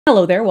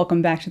Hello there,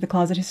 welcome back to The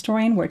Closet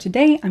Historian, where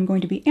today I'm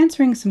going to be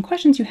answering some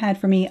questions you had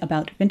for me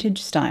about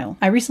vintage style.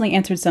 I recently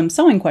answered some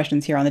sewing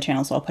questions here on the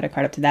channel, so I'll put a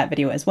card up to that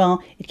video as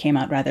well. It came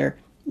out rather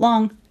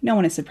long. No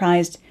one is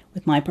surprised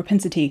with my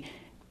propensity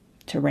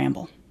to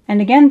ramble. And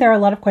again, there are a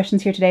lot of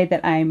questions here today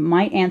that I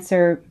might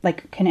answer,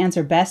 can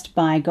answer best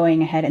by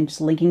going ahead and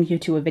just linking you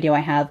to a video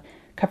I have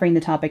covering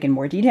the topic in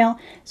more detail.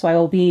 So I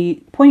will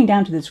be pointing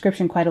down to the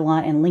description quite a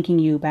lot and linking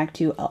you back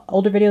to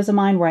older videos of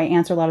mine where I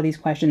answer a lot of these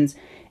questions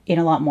in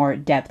a lot more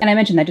depth. And I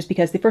mentioned that just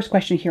because the first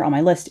question here on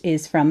my list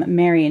is from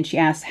Mary, and she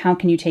asks, how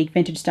can you take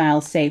vintage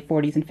styles, say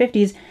 40s and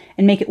 50s,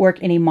 and make it work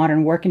in a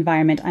modern work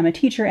environment? I'm a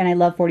teacher and I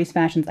love 40s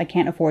fashions. I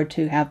can't afford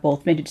to have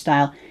both vintage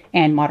style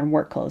and modern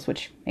work clothes,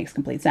 which makes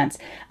complete sense.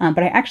 But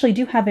I actually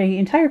do have an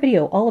entire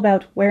video all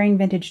about wearing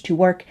vintage to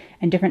work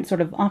and different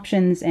sort of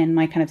options and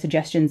my kind of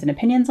suggestions and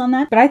opinions on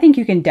that. But I think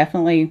you can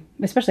definitely,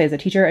 especially as a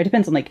teacher, it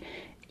depends on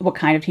what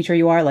kind of teacher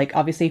you are.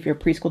 Obviously if you're a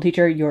preschool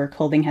teacher, your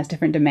clothing has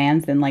different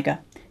demands than a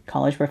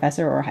college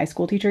professor or a high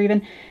school teacher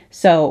even.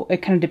 So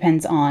it kind of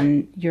depends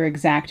on your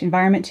exact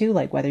environment too,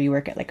 whether you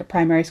work at a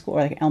primary school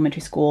or an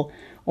elementary school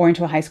or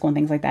into a high school and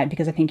things like that,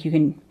 because I think you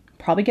can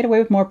probably get away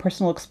with more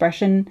personal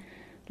expression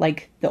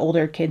the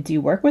older kids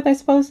you work with, I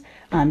suppose,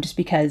 just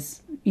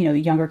because,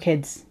 younger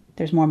kids,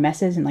 there's more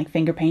messes and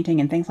finger painting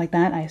and things like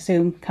that, I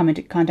assume, come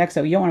into context.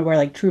 So you don't want to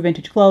wear true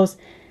vintage clothes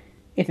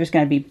if there's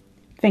going to be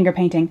finger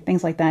painting,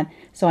 things like that.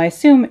 So I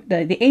assume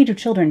the age of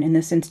children in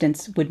this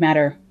instance would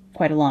matter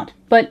quite a lot.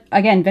 But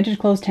again, vintage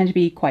clothes tend to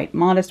be quite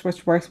modest,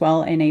 which works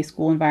well in a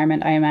school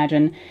environment, I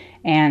imagine.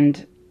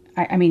 And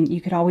I mean,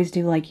 you could always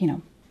do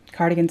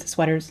cardigans,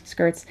 sweaters,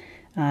 skirts,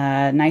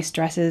 nice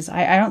dresses.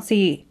 I don't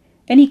see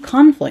any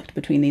conflict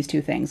between these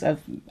two things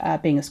of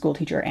being a school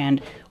teacher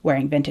and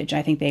wearing vintage.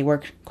 I think they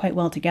work quite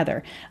well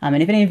together.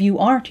 And if any of you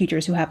are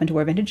teachers who happen to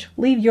wear vintage,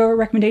 leave your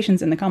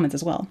recommendations in the comments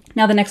as well.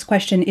 Now the next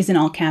question is in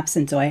all caps,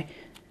 and so I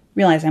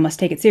realize I must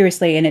take it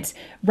seriously, and it's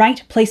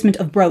right placement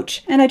of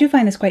brooch. And I do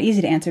find this quite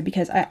easy to answer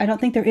because I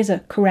don't think there is a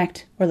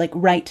correct or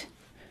right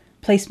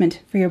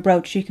placement for your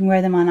brooch. You can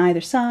wear them on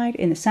either side,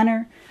 in the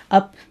center,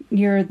 up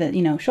near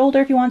the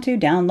shoulder if you want to,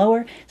 down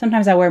lower.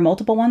 Sometimes I wear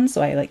multiple ones,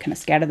 so I kind of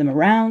scatter them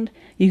around.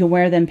 You can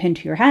wear them pinned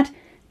to your hat,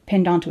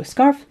 pinned onto a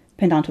scarf,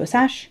 pinned onto a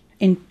sash,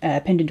 pinned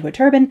into a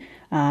turban,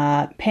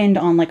 pinned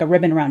on a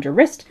ribbon around your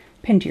wrist,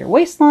 pinned to your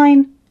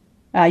waistline.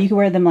 You can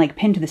wear them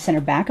pinned to the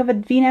center back of a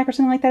V-neck or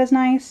something like that is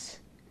nice.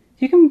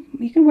 You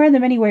can wear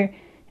them anywhere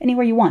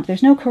you want.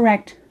 There's no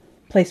correct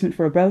placement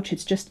for a brooch.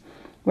 It's just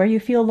where you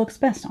feel looks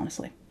best,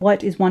 honestly.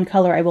 What is one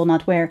color I will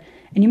not wear?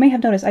 And you may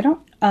have noticed I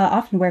don't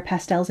often wear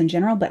pastels in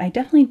general, but I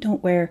definitely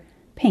don't wear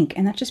pink,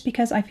 and that's just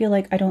because I feel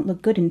like I don't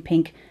look good in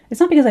pink.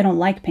 It's not because I don't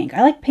like pink.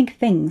 I like pink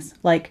things,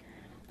 like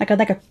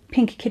a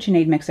pink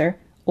KitchenAid mixer,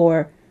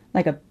 or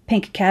a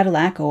pink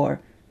Cadillac, or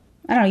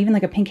I don't know, even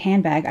a pink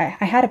handbag.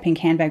 I had a pink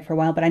handbag for a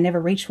while, but I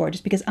never reached for it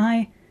just because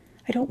I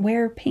don't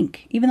wear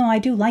pink, even though I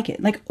do like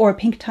it. Or a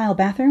pink tile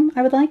bathroom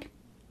I would like.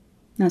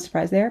 No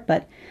surprise there,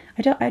 but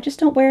I just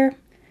don't wear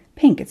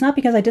pink. It's not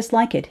because I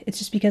dislike it. It's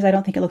just because I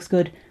don't think it looks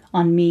good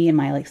on me and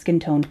my skin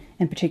tone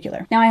in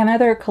particular. Now I have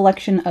another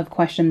collection of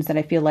questions that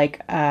I feel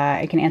like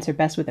I can answer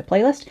best with a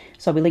playlist.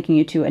 So I'll be linking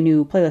you to a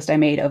new playlist I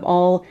made of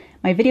all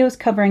my videos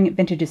covering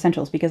vintage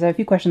essentials, because I have a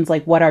few questions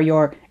like what are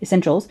your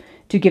essentials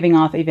to giving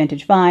off a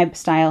vintage vibe,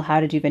 style, how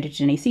to do vintage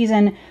in any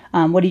season,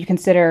 what do you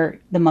consider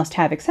the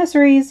must-have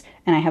accessories,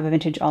 and I have a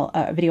vintage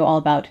video all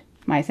about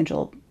my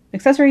essential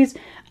accessories.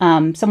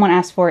 Someone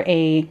asked for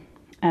a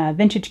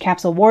vintage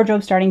capsule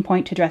wardrobe starting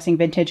point to dressing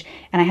vintage,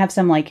 and I have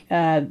some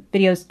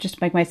videos just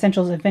my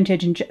essentials of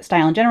vintage and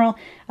style in general,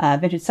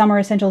 vintage summer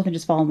essentials,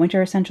 vintage fall and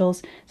winter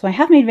essentials. So I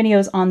have made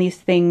videos on these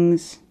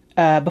things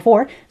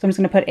before, so I'm just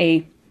going to put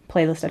a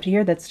playlist up to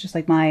here that's just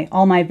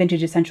all my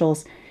vintage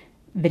essentials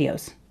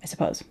videos, I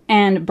suppose.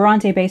 And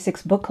Bronte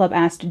Basics Book Club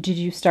asked, did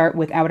you start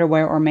with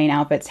outerwear or main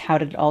outfits? How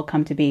did it all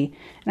come to be?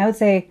 And I would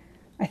say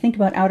I think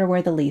about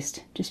outerwear the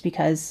least, just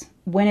because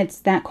when it's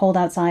that cold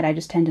outside, I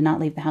just tend to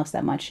not leave the house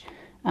that much.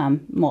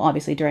 Well,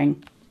 obviously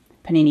during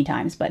panini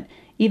times, but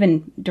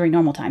even during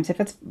normal times, if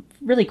it's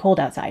really cold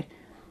outside,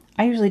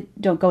 I usually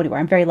don't go anywhere.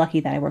 I'm very lucky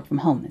that I work from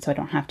home, and so I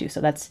don't have to.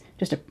 So that's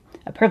just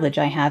a privilege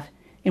I have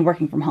in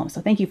working from home.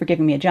 So thank you for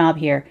giving me a job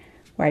here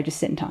where I just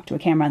sit and talk to a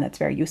camera. That's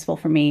very useful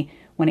for me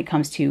when it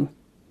comes to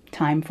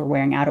time for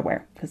wearing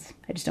outerwear, because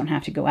I just don't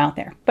have to go out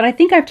there. But I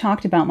think I've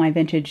talked about my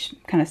vintage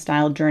kind of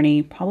style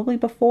journey probably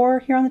before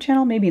here on the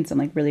channel, maybe in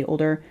some really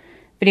older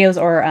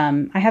videos, or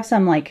I have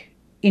some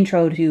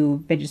intro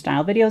to vintage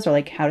style videos,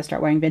 or how to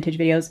start wearing vintage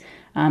videos.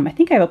 I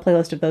think I have a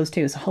playlist of those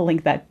too, so I'll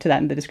link to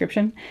that in the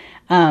description.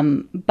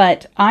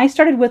 But I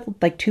started with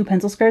 2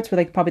 pencil skirts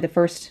were probably the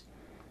first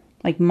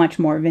much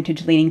more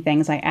vintage leaning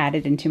things I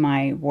added into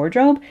my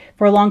wardrobe.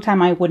 For a long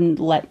time I wouldn't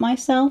let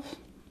myself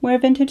wear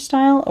vintage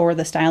style or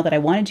the style that I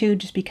wanted to,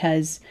 just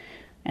because,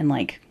 and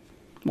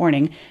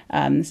warning,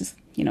 this is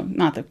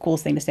not the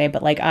coolest thing to say,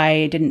 but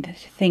I didn't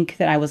think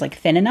that I was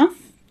thin enough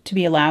to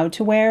be allowed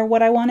to wear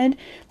what I wanted.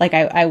 I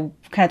kind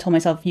of told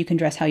myself, you can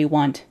dress how you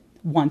want.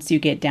 once you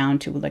get down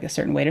to like a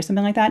certain weight or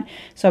something like that.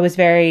 So I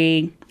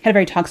had a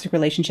very toxic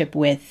relationship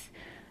with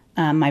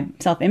my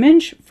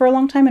self-image for a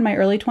long time in my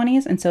early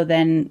 20s. And so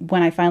then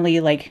when I finally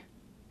like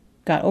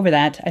got over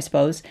that, I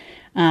suppose,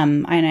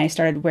 and I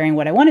started wearing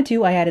what I wanted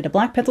to, I added a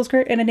black pencil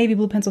skirt and a navy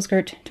blue pencil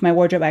skirt to my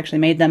wardrobe. I actually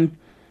made them.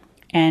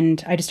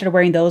 And I just started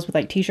wearing those with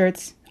like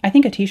t-shirts. I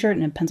think a t-shirt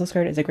and a pencil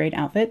skirt is a great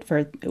outfit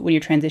for when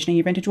you're transitioning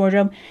your vintage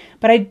wardrobe.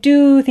 But I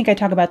do think I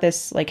talk about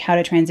this, like how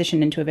to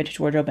transition into a vintage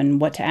wardrobe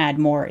and what to add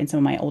more in some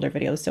of my older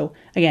videos. So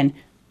again,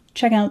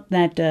 check out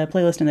that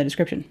playlist in the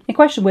description. A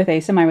question with a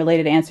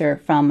semi-related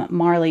answer from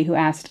Marley, who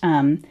asked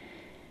how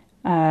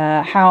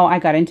I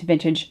got into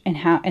vintage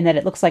and that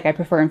it looks like I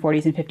prefer in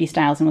 40s and 50s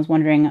styles, and was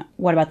wondering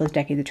what about those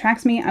decades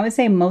attracts me. I would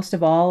say most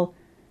of all,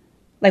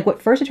 like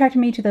what first attracted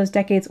me to those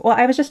decades, well,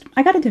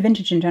 I got into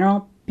vintage in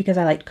general because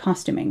I liked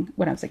costuming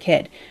when I was a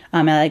kid.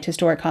 I liked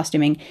historic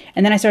costuming.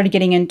 And then I started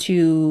getting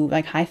into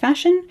like high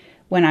fashion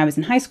when I was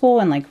in high school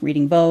and like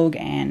reading Vogue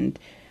and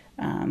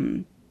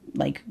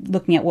like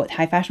looking at what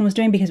high fashion was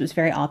doing because it was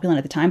very opulent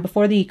at the time.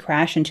 Before the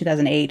crash in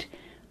 2008,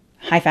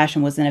 high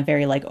fashion was in a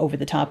very like over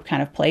the top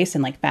kind of place,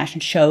 and like fashion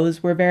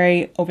shows were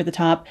very over the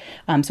top.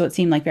 So it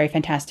seemed like very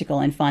fantastical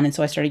and fun. And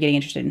so I started getting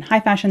interested in high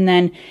fashion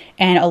then.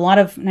 And a lot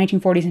of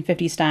 1940s and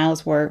 50s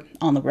styles were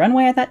on the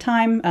runway at that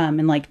time.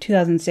 In like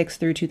 2006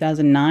 through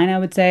 2009, I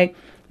would say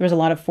there was a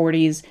lot of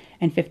 40s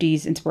and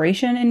 50s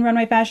inspiration in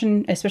runway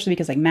fashion, especially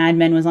because like Mad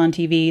Men was on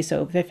TV.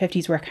 So the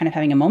 50s were kind of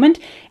having a moment.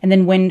 And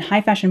then when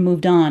high fashion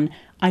moved on,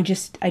 I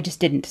just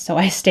didn't. So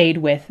I stayed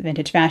with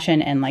vintage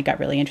fashion and like got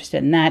really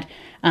interested in that.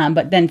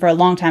 But then for a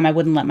long time, I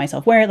wouldn't let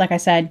myself wear it, like I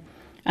said.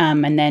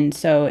 And then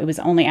so it was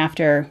only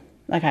after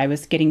like I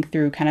was getting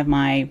through kind of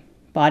my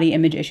body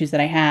image issues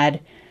that I had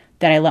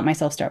that I let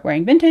myself start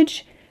wearing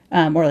vintage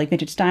or like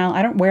vintage style.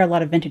 I don't wear a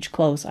lot of vintage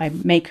clothes. I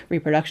make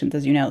reproductions,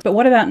 as you know. But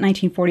what about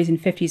 1940s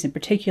and 50s in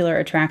particular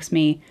attracts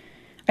me?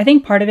 I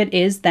think part of it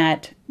is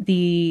that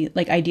the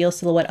like ideal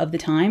silhouette of the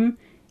time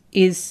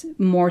is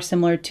more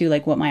similar to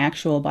like what my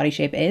actual body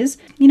shape is.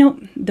 You know,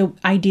 the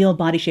ideal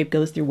body shape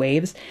goes through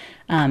waves.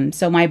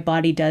 So my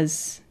body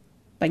does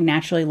like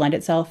naturally lend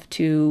itself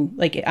to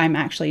like, I'm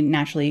actually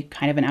naturally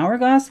kind of an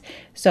hourglass.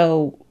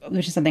 So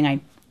which is something I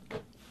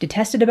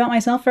detested about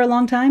myself for a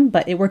long time,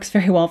 but it works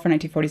very well for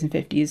 1940s and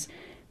 50s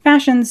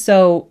fashions.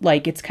 So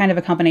like, it's kind of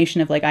a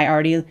combination of like,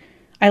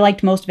 I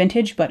liked most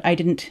vintage, but I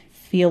didn't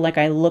feel like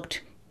I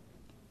looked,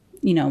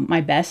 you know, my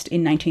best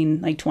in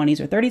 20s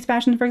or 30s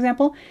fashion, for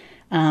example.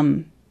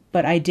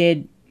 But I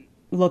did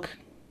look,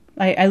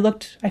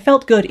 I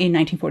felt good in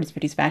 1940s,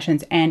 50s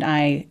fashions, and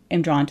I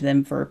am drawn to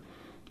them for,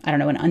 I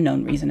don't know, an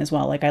unknown reason as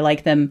well. Like I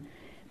like them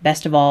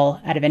best of all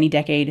out of any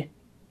decade,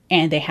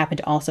 and they happen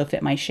to also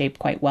fit my shape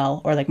quite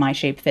well, or like my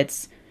shape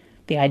fits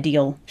the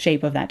ideal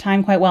shape of that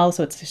time quite well.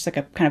 So it's just like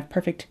a kind of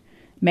perfect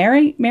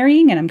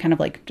marrying, and I'm kind of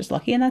like just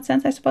lucky in that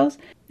sense, I suppose.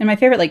 And my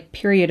favorite like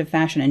period of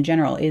fashion in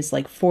general is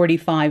like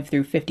 45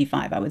 through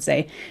 55, I would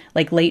say.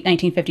 Like late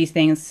 1950s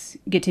things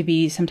get to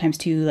be sometimes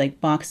too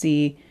like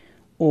boxy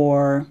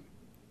or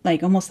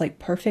like almost like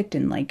perfect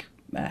and like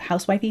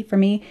housewifey for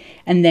me.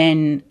 And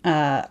then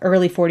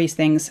early 40s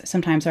things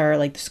sometimes are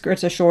like the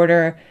skirts are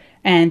shorter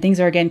and things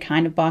are again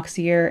kind of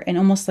boxier and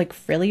almost like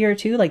frillier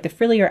too. Like the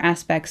frillier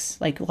aspects,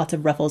 like lots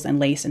of ruffles and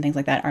lace and things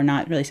like that, are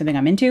not really something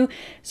I'm into.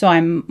 So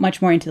I'm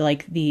much more into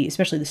like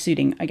especially the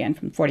suiting again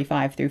from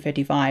 45 through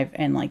 55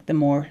 and like the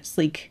more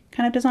sleek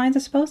kind of designs, I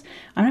suppose.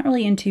 I'm not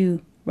really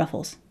into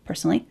ruffles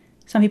personally.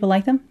 Some people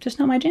like them, just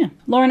not my jam.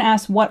 Lauren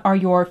asks, what are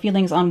your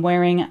feelings on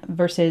wearing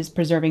versus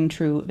preserving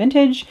true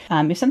vintage?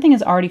 If something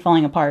is already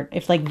falling apart,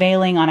 if like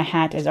veiling on a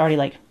hat is already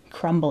like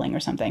crumbling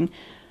or something,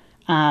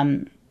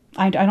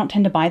 I don't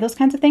tend to buy those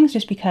kinds of things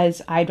just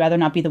because I'd rather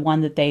not be the one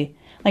that they,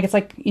 like it's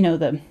like, you know,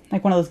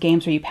 like one of those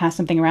games where you pass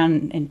something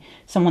around and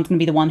someone's going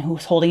to be the one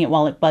who's holding it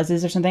while it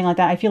buzzes or something like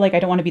that. I feel like I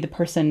don't want to be the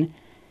person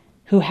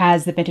who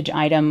has the vintage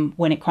item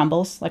when it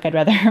crumbles. Like I'd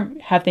rather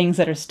have things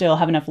that are still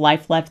have enough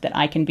life left that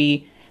I can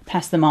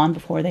pass them on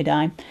before they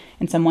die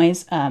in some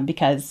ways,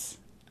 because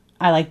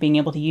I like being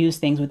able to use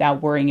things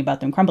without worrying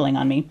about them crumbling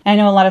on me. I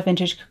know a lot of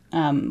vintage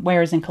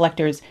wearers and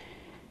collectors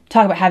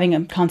talk about having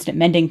a constant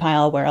mending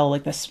pile where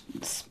like this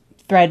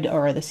thread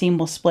or the seam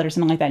will split or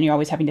something like that, and you're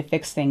always having to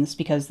fix things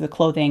because the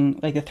clothing,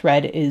 like the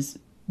thread is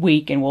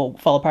weak and will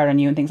fall apart on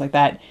you and things like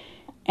that.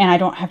 And I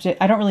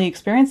don't really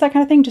experience that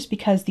kind of thing just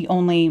because the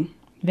only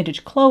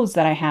vintage clothes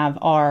that I have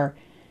are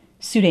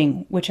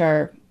suiting, which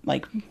are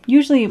like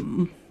usually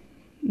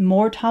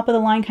more top of the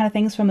line kind of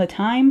things from the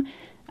time,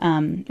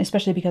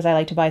 especially because I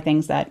like to buy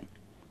things that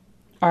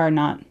are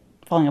not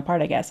falling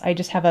apart, I guess. I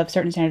just have a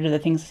certain standard of the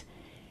things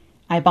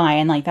I buy,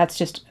 and like that's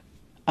just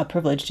a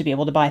privilege to be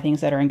able to buy things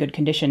that are in good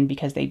condition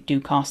because they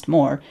do cost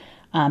more.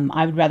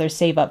 I would rather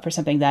save up for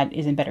something that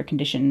is in better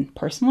condition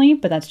personally,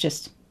 but that's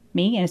just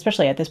me. And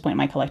especially at this point in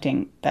my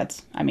collecting,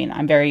 it's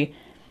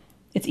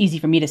easy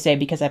for me to say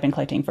because I've been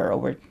collecting for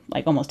over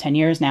like almost 10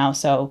 years now.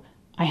 So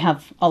I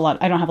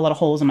don't have a lot of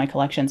holes in my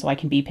collection, so I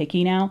can be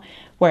picky now.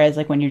 Whereas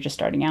like when you're just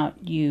starting out,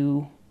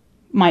 you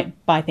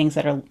might buy things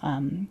that are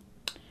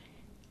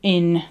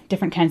in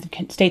different kinds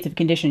of states of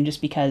condition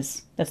just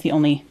because that's the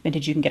only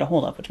vintage you can get a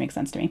hold of, which makes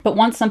sense to me. But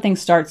once something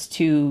starts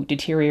to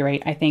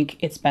deteriorate, I think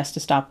it's best to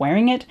stop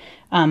wearing it.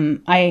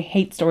 I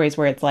hate stories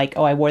where it's like,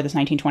 oh, I wore this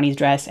 1920s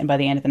dress and by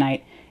the end of the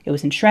night it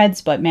was in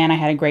shreds, but man, I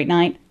had a great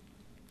night.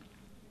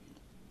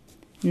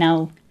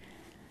 No,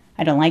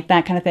 I don't like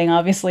that kind of thing,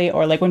 obviously.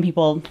 Or like when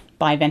people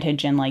buy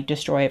vintage and like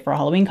destroy it for a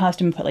Halloween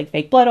costume and put like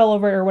fake blood all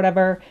over it or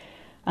whatever,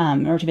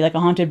 or to be like a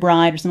haunted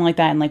bride or something like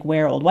that and like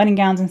wear old wedding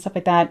gowns and stuff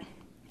like that.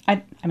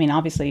 I mean,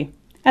 obviously,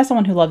 as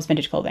someone who loves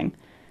vintage clothing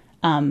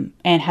and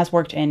has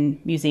worked in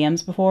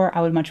museums before,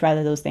 I would much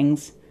rather those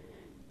things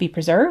be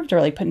preserved or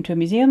like put into a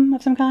museum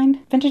of some kind.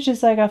 Vintage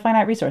is like a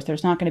finite resource.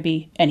 There's not going to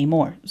be any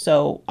more.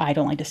 So I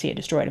don't like to see it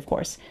destroyed, of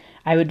course.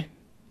 I would,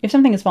 if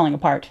something is falling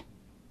apart,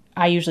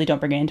 I usually don't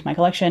bring it into my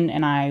collection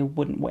and I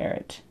wouldn't wear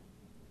it,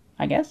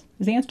 I guess,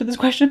 is the answer to this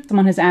question.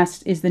 Someone has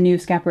asked, is the new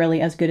Schiaparelli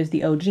as good as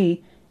the OG?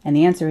 And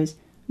the answer is,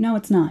 no,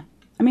 it's not.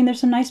 I mean,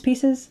 there's some nice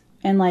pieces.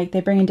 And, like, they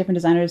bring in different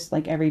designers,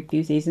 like, every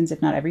few seasons,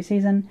 if not every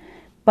season.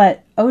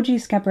 But OG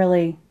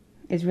Schiaparelli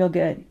is real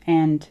good.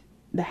 And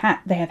they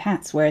have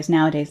hats, whereas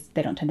nowadays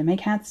they don't tend to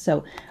make hats.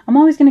 So I'm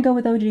always going to go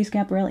with OG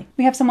Schiaparelli.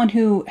 We have someone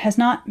who has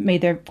not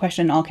made their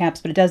question in all caps,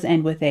 but it does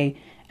end with a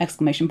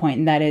exclamation point,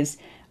 and that is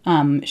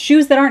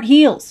shoes that aren't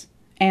heels.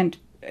 And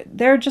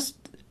there are just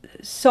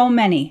so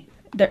many.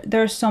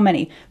 There are so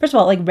many. First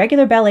of all, like,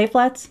 regular ballet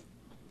flats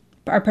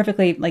are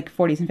perfectly, like,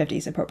 40s and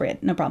 50s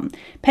appropriate. No problem.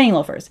 Penny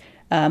loafers.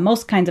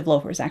 Most kinds of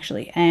loafers,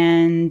 actually.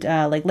 And,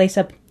 like,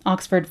 lace-up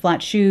Oxford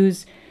flat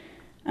shoes.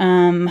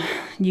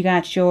 You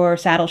got your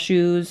saddle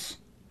shoes.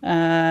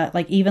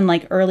 Like, even,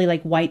 like, early,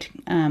 like, white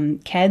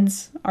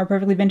Keds are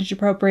perfectly vintage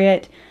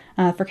appropriate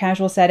for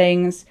casual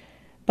settings.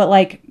 But,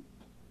 like,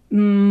 a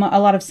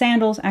lot of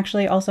sandals,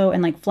 actually, also.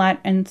 And, like, flat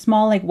and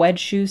small, like, wedge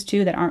shoes,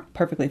 too, that aren't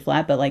perfectly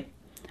flat, but, like,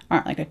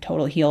 aren't, like, a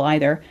total heel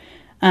either.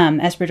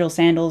 Espadrille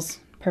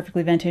sandals,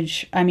 perfectly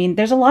vintage. I mean,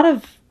 there's a lot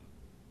of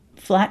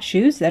flat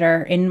shoes that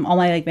are in all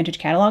my like vintage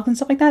catalogs and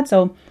stuff like that.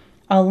 So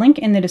I'll link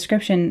in the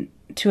description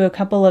to a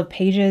couple of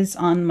pages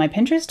on my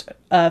Pinterest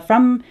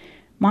from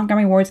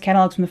Montgomery Ward's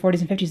catalogs from the 40s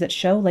and 50s that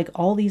show like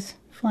all these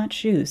flat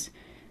shoes.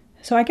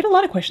 So I get a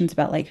lot of questions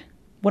about like,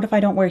 what if I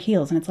don't wear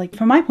heels? And it's like,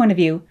 from my point of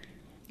view,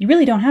 you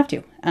really don't have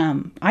to.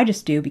 I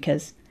just do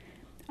because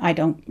I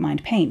don't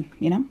mind pain,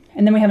 you know?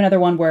 And then we have another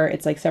one where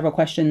it's like several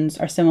questions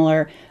are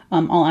similar,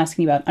 all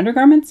asking about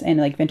undergarments and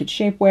like vintage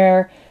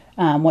shapewear,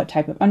 what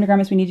type of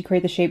undergarments we need to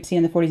create the shape seen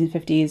in the 40s and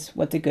 50s,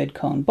 what's a good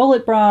cone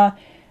bullet bra.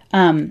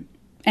 And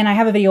I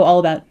have a video all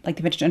about like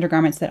the vintage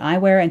undergarments that I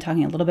wear and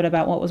talking a little bit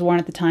about what was worn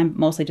at the time,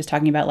 mostly just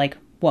talking about like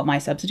what my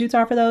substitutes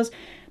are for those.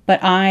 But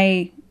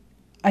I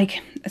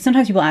like,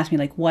 sometimes people ask me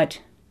like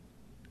what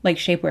like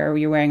shapewear are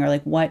you wearing or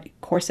like what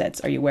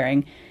corsets are you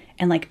wearing?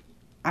 And like,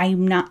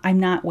 I'm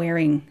not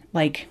wearing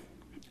like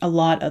a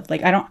lot of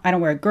like, I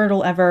don't wear a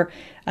girdle ever.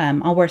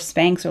 I'll wear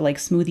Spanx or like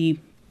smoothie,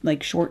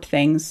 like short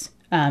things,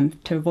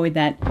 to avoid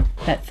that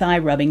thigh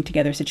rubbing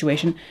together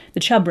situation, the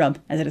chub rub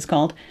as it is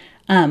called.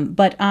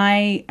 But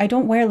I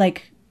don't wear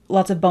like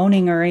lots of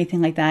boning or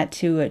anything like that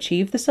to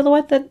achieve the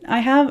silhouette that I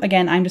have.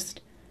 Again, I'm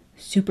just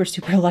super,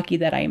 super lucky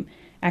that I'm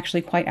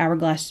actually quite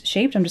hourglass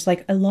shaped. I'm just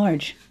like a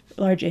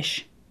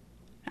large-ish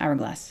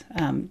hourglass,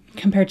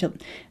 compared to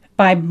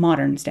by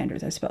modern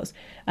standards, I suppose.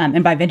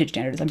 And by vintage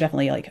standards, I'm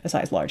definitely like a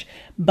size large.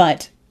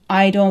 But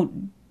I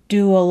don't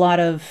do a lot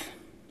of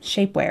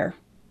shapewear.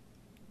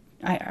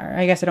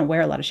 I guess I don't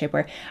wear a lot of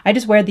shapewear. I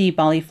just wear the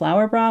Bali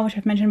flower bra, which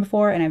I've mentioned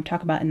before, and I've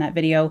talked about in that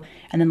video.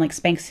 And then like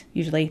Spanx,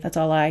 usually that's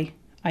all I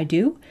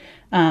do.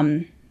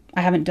 I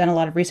haven't done a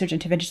lot of research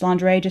into vintage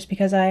lingerie just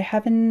because I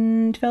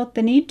haven't felt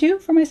the need to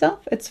for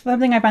myself. It's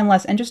something I find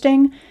less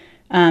interesting,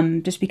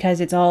 just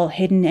because it's all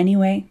hidden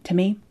anyway to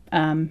me.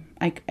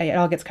 It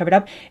all gets covered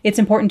up. It's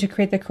important to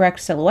create the correct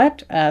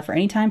silhouette for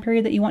any time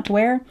period that you want to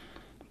wear,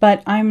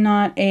 but I'm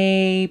not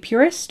a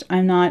purist.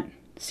 I'm not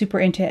super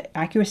into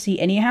accuracy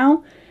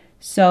anyhow,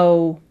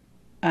 so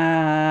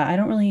I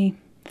don't really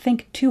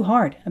think too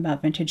hard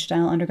about vintage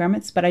style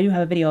undergarments, but I do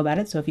have a video about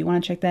it, so if you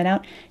want to check that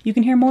out, you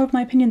can hear more of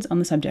my opinions on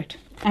the subject.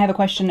 I have a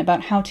question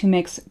about how to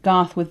mix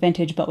goth with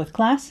vintage but with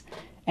class,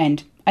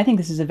 and I think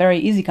this is a very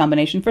easy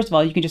combination. First of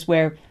all, you can just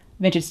wear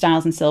vintage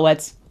styles and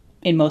silhouettes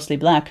in mostly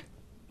black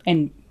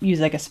and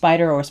use like a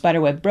spider or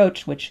spiderweb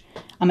brooch, which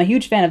I'm a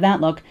huge fan of that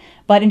look.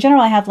 But in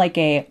general, I have like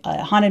a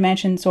Haunted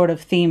Mansion sort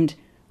of themed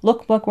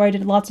lookbook where I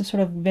did lots of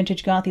sort of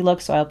vintage gothy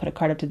looks, so I'll put a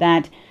card up to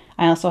that.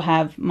 I also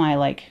have my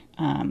like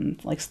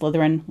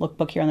Slytherin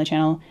lookbook here on the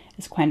channel.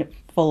 It's kind of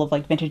full of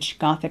like vintage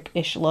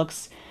gothic-ish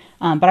looks.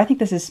 But I think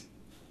this is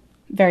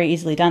very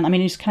easily done. I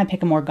mean, you just kind of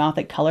pick a more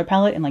gothic color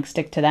palette and like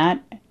stick to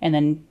that, and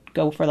then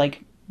go for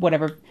like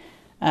whatever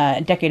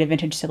decade of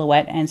vintage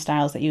silhouette and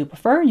styles that you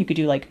prefer. You could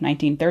do like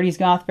 1930s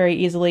goth very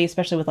easily,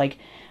 especially with like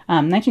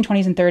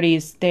 1920s and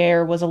 30s.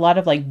 There was a lot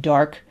of like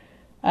dark,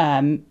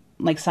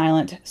 like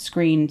silent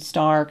screen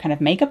star kind of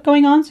makeup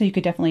going on, so you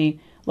could definitely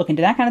look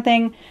into that kind of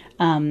thing.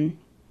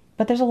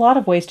 But there's a lot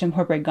of ways to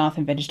incorporate goth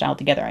and vintage style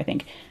together, I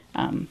think.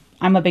 I'm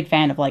a big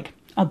fan of like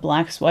a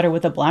black sweater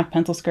with a black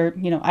pencil skirt.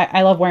 You know,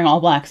 I love wearing all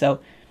black, so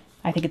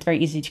I think it's very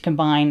easy to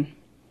combine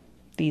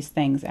these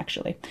things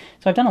actually.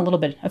 So I've done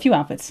a few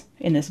outfits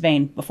in this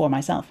vein before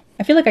myself.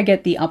 I feel like I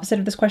get the opposite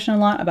of this question a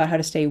lot about how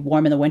to stay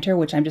warm in the winter,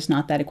 which I'm just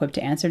not that equipped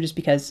to answer just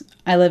because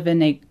I live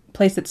in a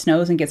place that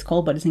snows and gets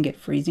cold but doesn't get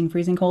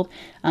freezing cold.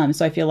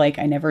 So I feel like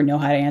I never know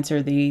how to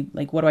answer the,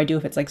 like, what do I do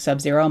if it's like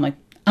sub-zero? I'm like,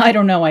 I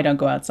don't know. I don't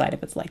go outside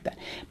if it's like that.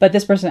 But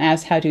this person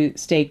asked how to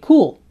stay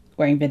cool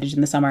wearing vintage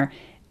in the summer.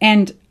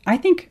 And I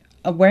think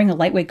wearing a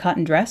lightweight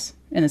cotton dress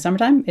in the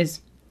summertime is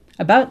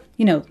about,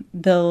 you know,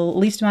 the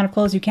least amount of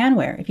clothes you can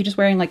wear. If you're just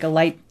wearing like a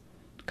light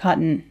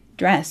cotton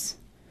dress,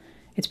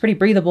 it's pretty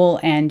breathable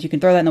and you can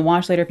throw that in the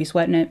wash later if you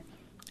sweat in it.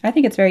 I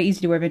think it's very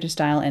easy to wear vintage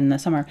style in the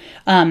summer.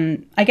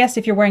 I guess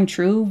if you're wearing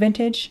true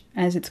vintage,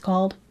 as it's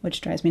called,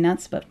 which drives me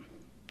nuts, but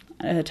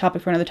a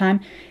topic for another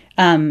time,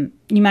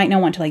 you might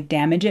not want to like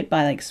damage it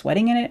by like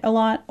sweating in it a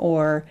lot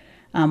or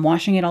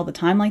washing it all the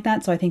time like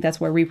that. So I think that's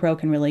where repro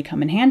can really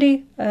come in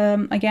handy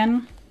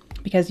again,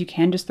 because you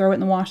can just throw it in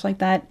the wash like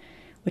that,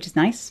 which is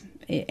nice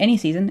any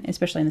season,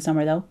 especially in the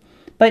summer though.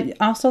 But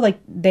also, like,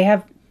 they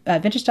have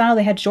vintage style,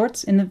 they had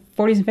shorts in the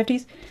 40s and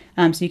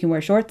 50s, so you can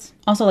wear shorts.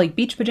 Also, like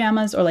beach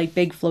pajamas or like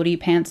big floaty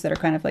pants that are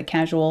kind of like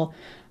casual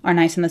are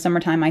nice in the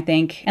summertime, I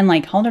think. And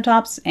like halter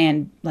tops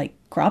and like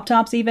crop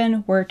tops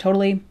even were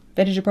totally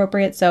vintage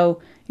appropriate. So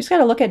you just got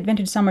to look at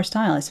vintage summer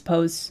style, I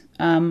suppose.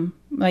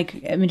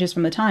 Like images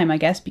from the time, I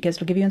guess, because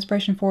it'll give you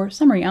inspiration for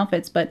summery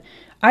outfits. But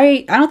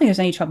I don't think there's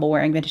any trouble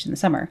wearing vintage in the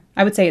summer.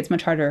 I would say it's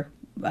much harder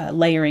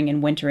layering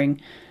and wintering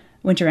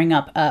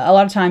up. A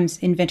lot of times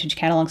in vintage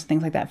catalogs and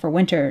things like that for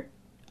winter,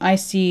 I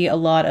see a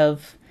lot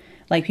of,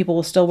 like, people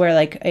will still wear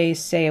like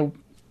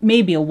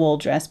maybe a wool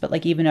dress, but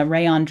like even a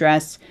rayon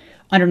dress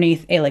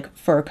underneath a like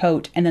fur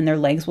coat, and then their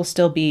legs will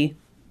still be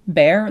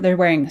bare. They're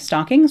wearing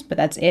stockings, but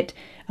that's it.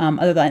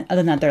 Other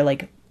than that, they're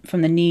like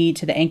from the knee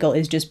to the ankle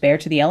is just bare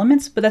to the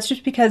elements. But that's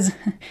just because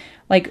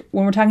like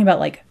when we're talking about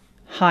like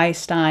high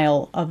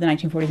style of the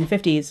 1940s and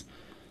 50s,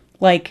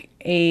 like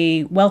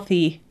a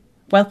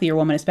wealthier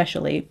woman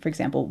especially, for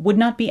example, would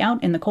not be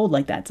out in the cold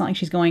like that. It's not like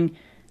she's going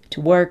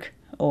to work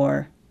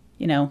or,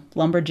 you know,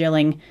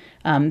 lumberjilling.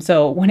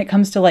 So when it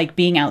comes to like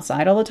being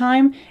outside all the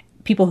time,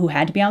 people who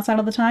had to be outside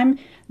all the time,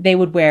 they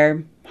would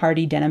wear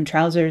hardy denim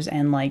trousers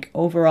and like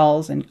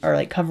overalls or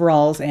like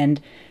coveralls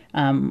and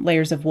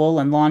layers of wool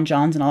and lawn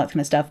johns and all that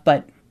kind of stuff.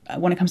 But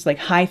when it comes to like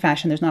high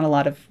fashion, there's not a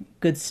lot of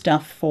good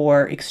stuff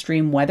for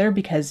extreme weather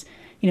because,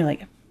 you know,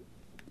 like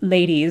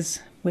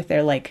ladies with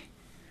their like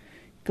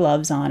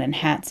gloves on and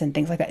hats and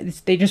things like that,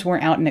 they just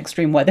weren't out in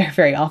extreme weather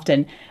very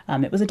often.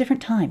 It was a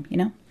different time, you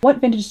know? What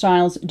vintage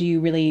styles do you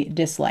really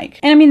dislike?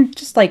 And I mean,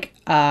 just like,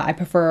 I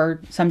prefer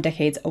some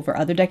decades over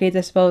other decades,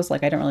 I suppose.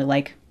 Like, I don't really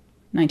like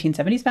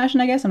 1970s fashion,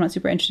 I guess. I'm not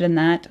super interested in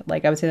that.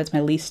 Like, I would say that's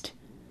my least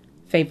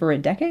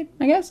favorite decade,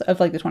 I guess, of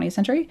like the 20th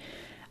century.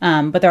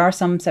 But there are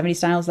some 70s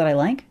styles that I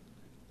like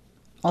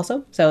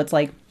also. So it's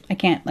like, I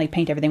can't like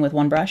paint everything with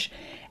one brush.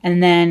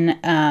 And then,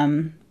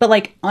 but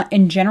like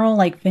in general,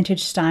 like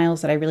vintage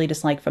styles that I really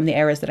dislike from the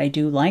eras that I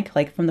do like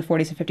from the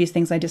 40s and 50s,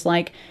 things I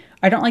dislike.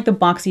 I don't like the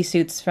boxy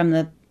suits from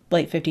the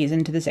late 50s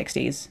into the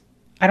 60s.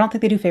 I don't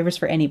think they do favors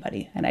for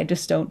anybody, and I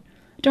just don't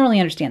really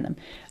understand them.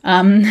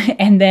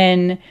 And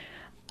then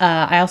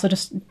I also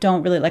just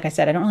don't really, like I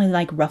said, I don't really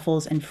like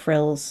ruffles and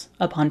frills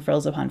upon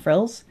frills upon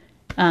frills.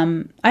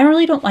 I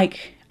really don't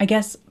like, I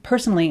guess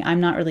personally,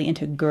 I'm not really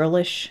into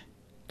girlish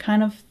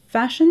kind of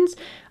fashions.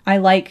 I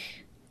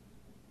like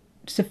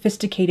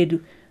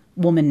sophisticated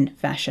woman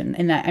fashion,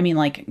 and that I mean,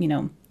 like, you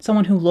know,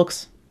 someone who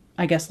looks,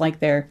 I guess, like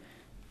they're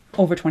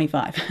over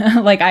 25.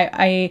 Like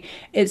I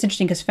it's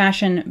interesting because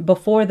fashion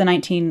before the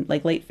late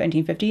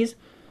 1950s,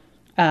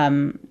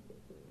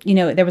 you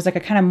know, there was like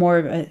a kind of more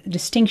of a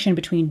distinction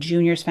between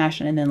juniors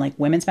fashion and then like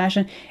women's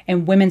fashion,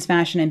 and women's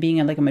fashion and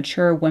being like a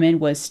mature woman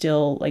was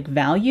still like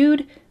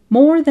valued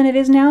more than it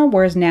is now.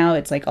 Whereas now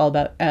it's like all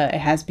about, it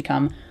has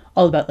become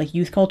all about like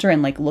youth culture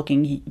and like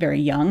looking very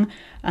young,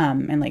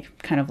 and like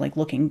kind of like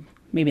looking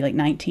maybe like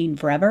 19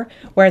 forever.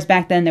 Whereas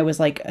back then there was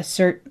like a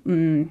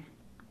certain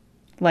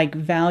like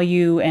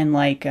value and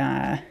like,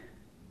 I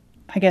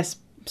guess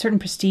certain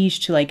prestige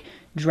to like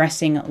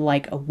dressing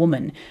like a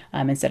woman,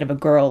 instead of a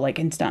girl, like,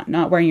 and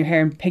not wearing your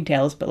hair in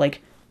pigtails, but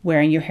like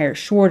wearing your hair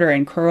shorter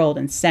and curled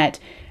and set.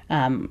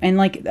 And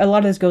like a lot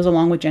of this goes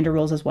along with gender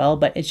roles as well,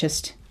 but it's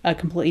just a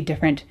completely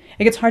different,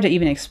 it gets hard to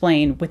even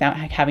explain without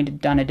having to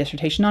done a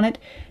dissertation on it,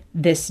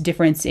 this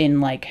difference in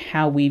like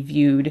how we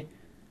viewed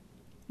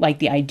like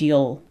the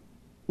ideal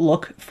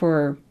look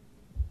for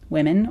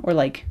women or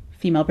like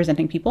female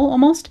presenting people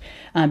almost,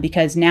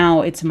 because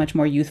now it's a much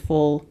more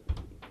youthful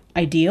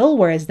ideal,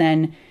 whereas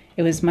then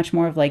it was much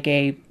more of like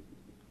a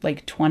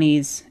like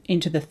 20s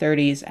into the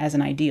 30s as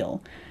an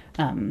ideal.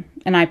 And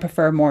I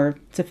prefer more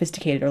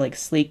sophisticated or like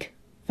sleek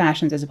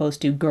fashions as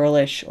opposed to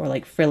girlish or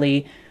like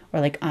frilly or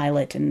like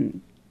eyelet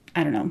and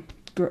I don't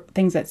know,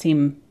 things that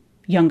seem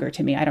younger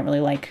to me. I don't really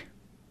like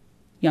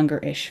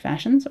younger-ish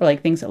fashions or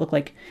like things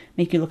that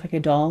make you look like a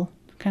doll,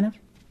 kind of.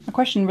 A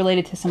question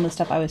related to some of the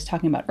stuff I was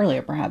talking about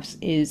earlier, perhaps,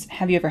 is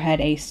have you ever had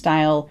a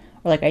style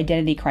or like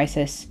identity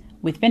crisis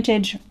with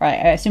vintage, or I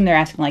assume they're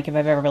asking like if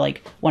I've ever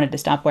like wanted to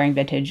stop wearing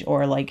vintage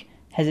or like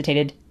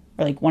hesitated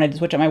or like wanted to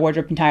switch up my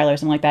wardrobe entirely or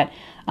something like that.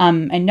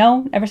 And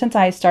no, ever since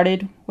I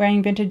started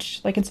wearing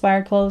vintage like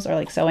inspired clothes or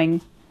like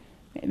sewing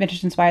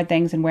vintage inspired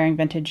things and wearing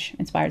vintage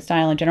inspired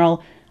style in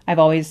general, I've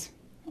always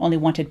only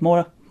wanted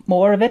more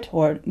of it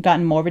or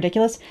gotten more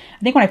ridiculous.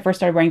 I think when I first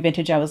started wearing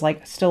vintage, I was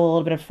like still a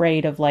little bit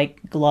afraid of like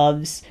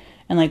gloves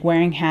and like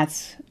wearing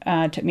hats.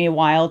 Took me a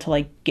while to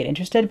like get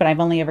interested, but I've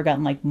only ever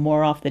gotten like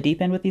more off the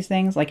deep end with these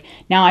things. Like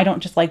now I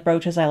don't just like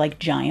brooches, I like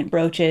giant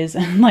brooches,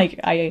 and like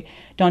I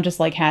don't just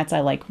like hats,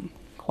 I like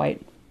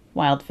quite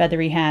wild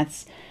feathery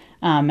hats.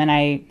 And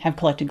I have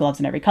collected gloves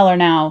in every color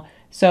now.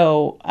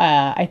 So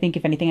I think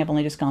if anything, I've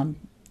only just gone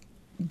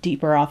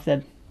deeper off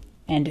the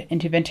end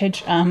into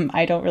vintage.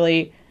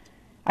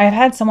 I've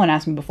had someone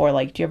ask me before,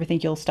 like, do you ever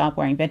think you'll stop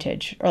wearing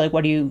vintage? Or like,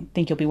 what do you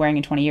think you'll be wearing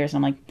in 20 years?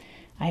 And I'm like,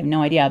 I have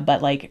no idea,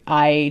 but like,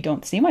 I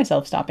don't see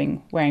myself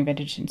stopping wearing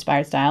vintage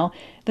inspired style.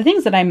 The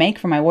things that I make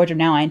for my wardrobe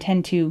now, I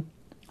intend to,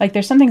 like,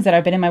 there's some things that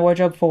I've been in my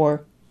wardrobe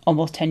for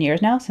almost 10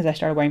 years now since I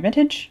started wearing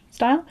vintage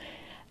style.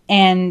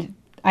 And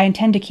I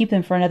intend to keep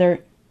them for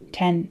another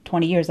 10,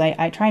 20 years.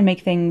 I try and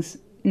make things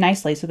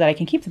nicely so that I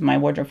can keep them in my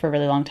wardrobe for a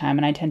really long time.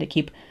 And I tend to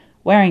keep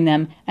wearing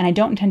them. And I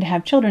don't intend to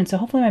have children. So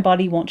hopefully my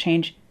body won't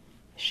change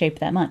shape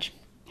that much.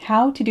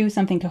 How to do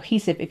something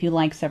cohesive if you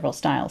like several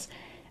styles.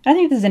 I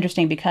think this is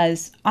interesting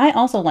because I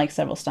also like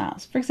several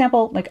styles. For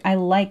example, like I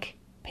like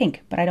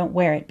pink, but I don't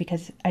wear it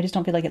because I just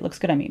don't feel like it looks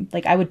good on me.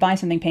 Like I would buy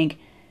something pink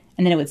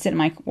and then it would sit in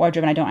my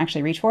wardrobe and I don't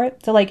actually reach for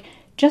it. So like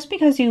just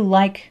because you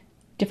like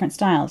different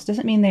styles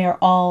doesn't mean they are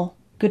all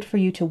good for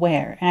you to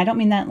wear. And I don't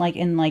mean that like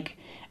in like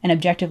an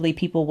objectively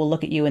people will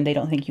look at you and they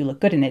don't think you look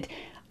good in it.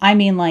 I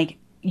mean like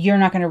you're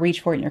not going to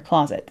reach for it in your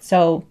closet.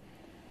 So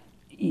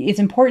it's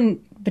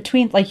important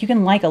between like you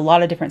can like a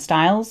lot of different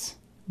styles,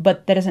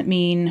 but that doesn't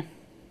mean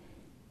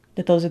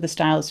that those are the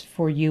styles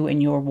for you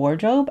in your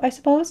wardrobe, I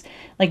suppose.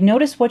 Like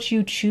notice what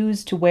you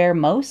choose to wear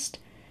most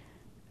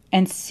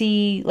and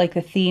see like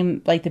the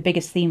theme, like the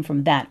biggest theme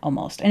from that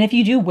almost. And if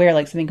you do wear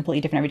like something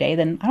completely different every day,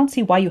 then I don't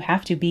see why you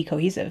have to be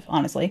cohesive,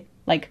 honestly.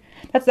 Like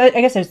I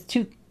guess there's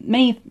too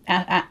many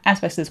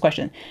aspects to this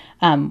question.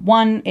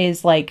 One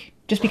is like,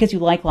 just because you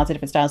like lots of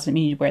different styles doesn't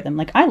mean you wear them.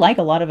 Like I like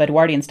a lot of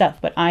Edwardian stuff,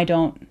 but I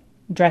don't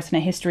dress in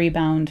a history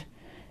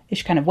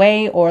bound-ish kind of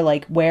way or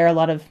like wear a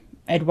lot of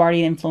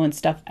Edwardian influenced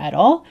stuff at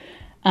all.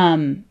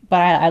 But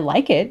I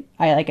like it.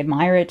 I like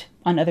admire it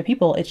on other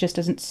people. It just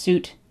doesn't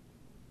suit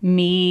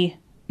me,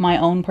 my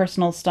own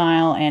personal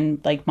style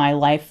and like my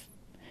life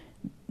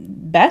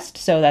best.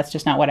 So that's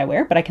just not what I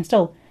wear, but I can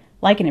still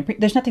like it.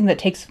 There's nothing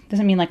that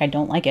doesn't mean like I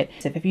don't like it.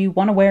 If you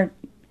want to wear,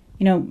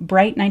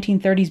 bright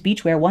 1930s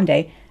beachwear one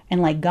day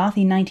and like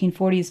gothy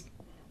 1940s,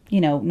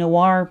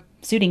 noir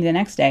suiting the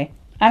next day,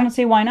 I don't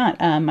see why not.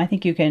 I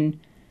think you can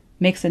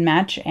mix and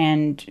match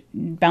and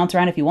bounce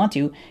around if you want to.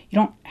 You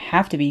don't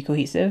have to be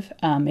cohesive.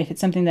 If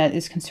it's something that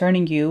is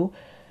concerning you,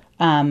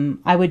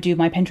 I would do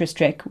my Pinterest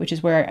trick, which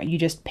is where you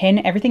just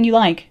pin everything you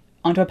like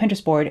onto a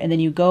Pinterest board and then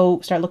you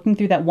go start looking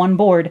through that one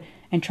board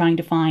and trying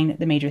to find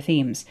the major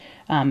themes.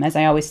 As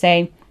I always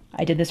say,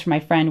 I did this for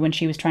my friend when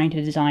she was trying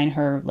to design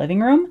her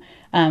living room.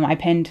 I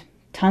pinned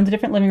tons of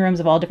different living rooms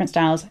of all different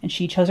styles and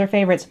she chose her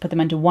favorites and put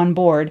them onto one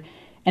board.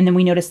 And then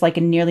we noticed like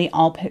in nearly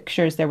all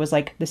pictures, there was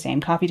like the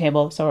same coffee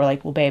table. So we're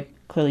like, well, babe,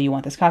 clearly you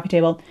want this coffee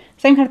table.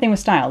 Same kind of thing with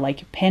style.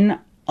 Like pin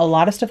a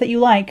lot of stuff that you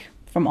like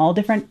from all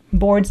different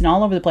boards and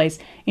all over the place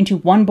into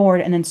one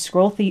board and then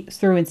scroll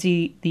through and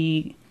see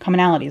the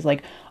commonalities.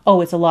 Like, oh,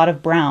 it's a lot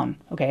of brown.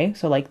 Okay,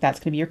 so like that's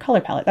going to be your color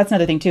palette. That's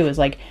another thing too, is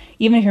like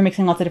even if you're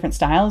mixing lots of different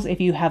styles,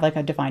 if you have like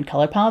a defined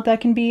color palette,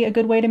 that can be a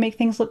good way to make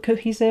things look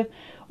cohesive.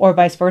 Or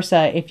vice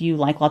versa, if you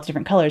like lots of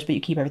different colors, but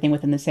you keep everything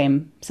within the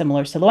same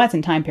similar silhouettes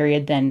and time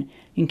period, then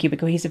you can keep it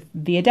cohesive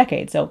via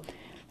decade. So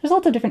there's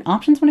lots of different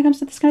options when it comes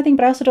to this kind of thing,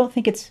 but I also don't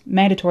think it's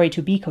mandatory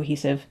to be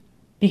cohesive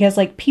because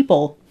like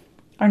people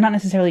are not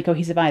necessarily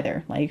cohesive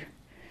either. Like,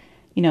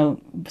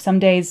 some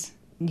days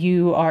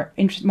you are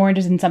more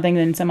interested in something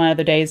than some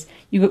other days.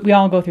 We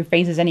all go through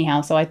phases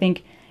anyhow. So I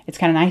think it's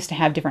kind of nice to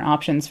have different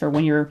options for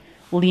when you're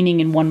leaning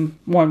in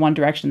more in one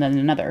direction than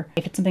another.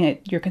 If it's something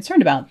that you're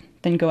concerned about,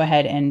 then go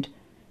ahead and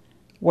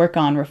work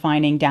on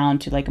refining down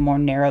to like a more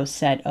narrow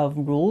set of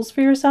rules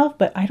for yourself,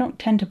 but I don't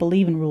tend to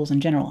believe in rules in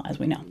general, as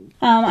we know.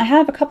 I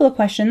have a couple of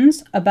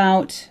questions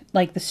about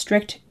like the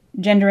strict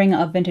gendering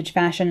of vintage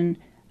fashion.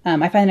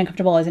 I find it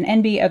uncomfortable as an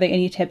NB. Are there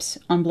any tips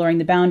on blurring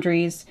the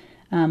boundaries?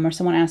 Or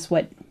someone asked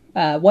what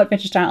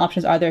vintage style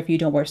options are there if you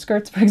don't wear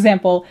skirts, for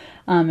example?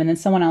 And then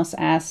someone else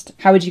asked,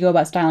 how would you go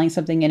about styling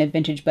something in a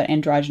vintage but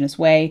androgynous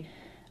way?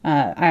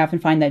 I often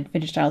find that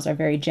vintage styles are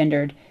very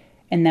gendered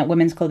and that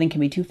women's clothing can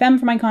be too femme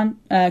for my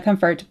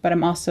comfort, but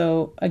I'm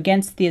also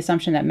against the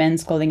assumption that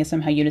men's clothing is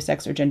somehow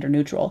unisex or gender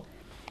neutral.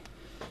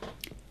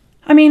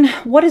 I mean,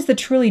 what is the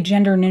truly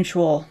gender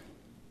neutral,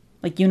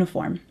 like,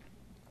 uniform?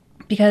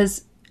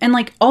 Because, and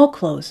like, all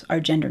clothes are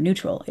gender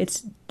neutral.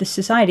 It's the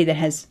society that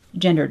has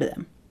gender to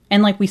them.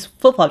 And like, we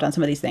flip-flopped on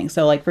some of these things.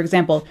 So like, for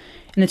example,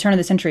 in the turn of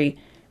the century,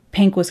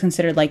 pink was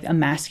considered like a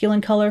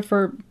masculine color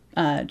for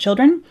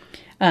children.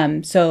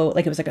 So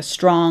like it was like a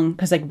strong,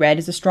 because like red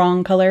is a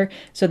strong color.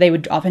 So they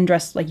would often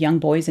dress like young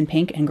boys in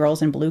pink and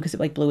girls in blue because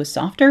like blue is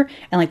softer.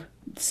 And like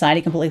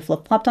society completely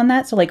flip-flopped on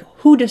that. So like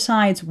who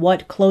decides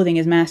what clothing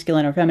is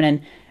masculine or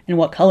feminine and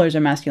what colors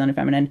are masculine and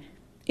feminine?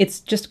 It's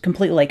just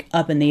completely like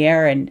up in the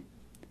air and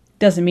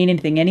doesn't mean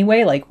anything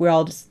anyway. Like we're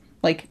all just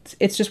like,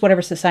 it's just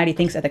whatever society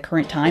thinks at the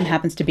current time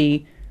happens to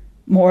be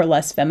more or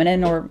less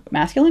feminine or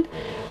masculine,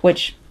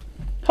 which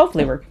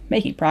hopefully we're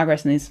making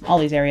progress in all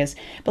these areas.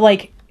 But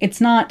like,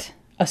 it's not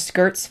a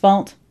skirt's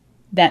fault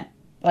that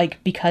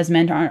like, because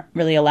men aren't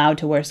really allowed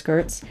to wear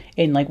skirts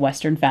in like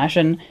Western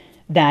fashion,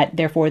 that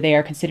therefore they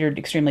are considered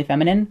extremely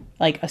feminine.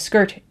 Like a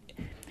skirt,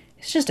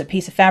 it's just a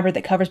piece of fabric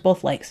that covers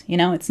both legs, you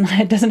know? It's not,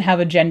 it doesn't have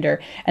a gender.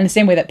 And the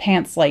same way that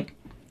pants, like,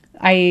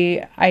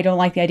 I don't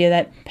like the idea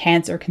that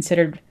pants are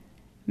considered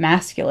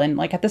masculine.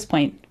 Like at this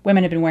point,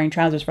 women have been wearing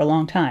trousers for a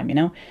long time, you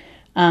know?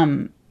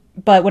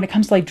 But when it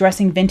comes to like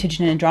dressing vintage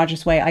in an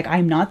androgynous way, like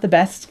I'm not the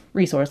best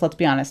resource, let's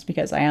be honest,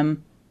 because I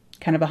am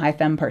kind of a high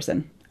femme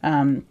person.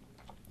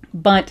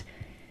 But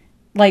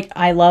like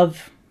I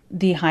love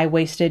the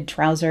high-waisted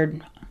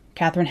trousered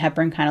Katharine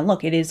Hepburn kind of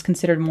look. It is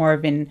considered more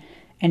of an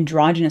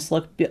androgynous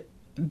look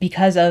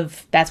because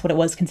of that's what it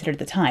was considered at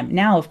the time.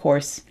 Now, of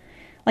course,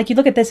 like you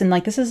look at this and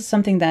like this is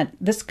something that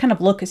this kind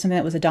of look is something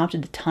that was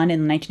adopted a ton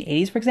in the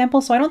 1980s, for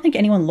example. So I don't think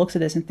anyone looks at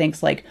this and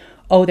thinks like,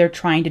 oh, they're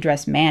trying to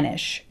dress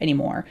mannish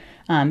anymore,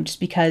 just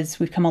because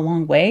we've come a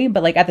long way.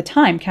 But like at the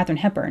time, Katharine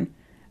Hepburn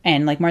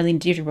and like Marlene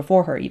Dietrich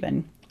before her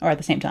even, or at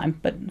the same time,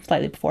 but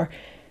slightly before,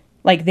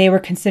 like they were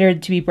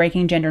considered to be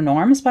breaking gender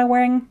norms by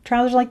wearing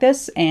trousers like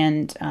this.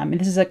 And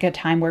this is like a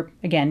time where,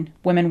 again,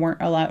 women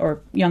weren't allowed,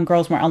 or young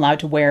girls weren't allowed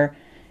to wear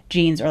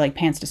jeans or like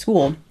pants to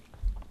school.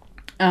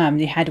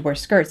 They had to wear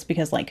skirts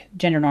because like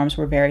gender norms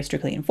were very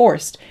strictly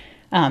enforced.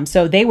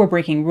 So they were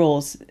breaking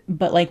rules,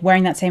 but like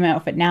wearing that same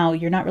outfit now,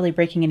 you're not really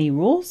breaking any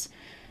rules.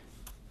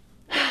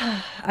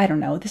 I don't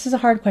know. This is a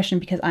hard question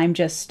because I'm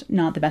just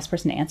not the best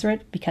person to answer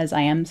it because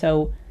I am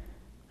so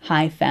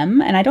high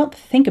femme. And I don't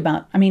think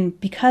about, I mean,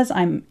 because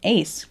I'm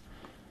ace,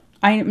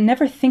 I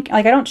never think,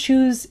 like I don't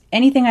choose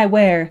anything I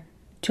wear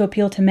to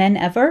appeal to men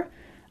ever.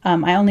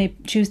 I only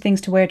choose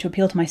things to wear to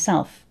appeal to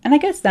myself. And I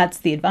guess that's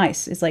the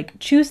advice, is like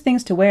choose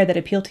things to wear that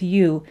appeal to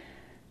you,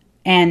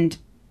 and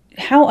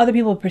how other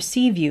people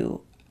perceive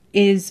you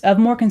is of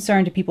more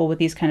concern to people with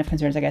these kind of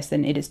concerns, I guess,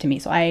 than it is to me.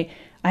 So I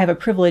have a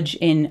privilege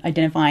in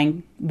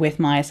identifying with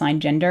my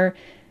assigned gender.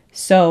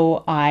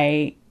 So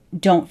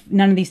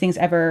none of these things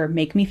ever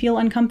make me feel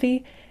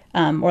uncomfy,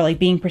 or like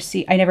being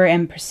perceived. I never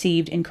am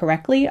perceived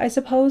incorrectly, I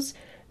suppose.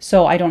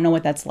 So I don't know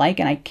what that's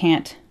like, and I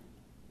can't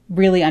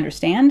really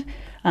understand.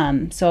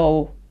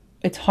 So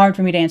it's hard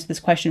for me to answer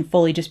this question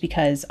fully just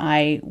because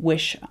I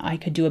wish I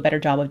could do a better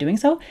job of doing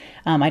so.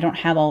 I don't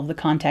have all of the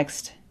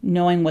context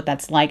knowing what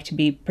that's like to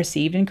be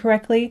perceived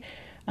incorrectly.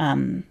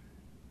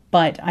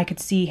 But I could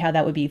see how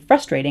that would be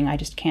frustrating. I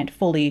just can't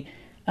fully,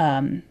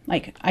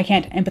 I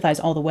can't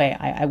empathize all the way.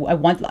 I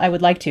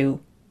would like to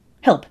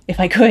help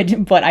if I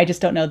could, but I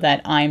just don't know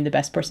that I'm the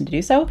best person to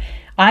do so.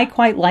 I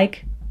quite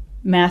like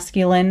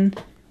masculine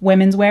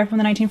women's wear from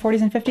the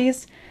 1940s and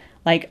 50s.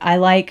 Like, I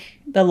like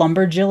the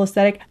lumberjill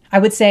aesthetic. I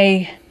would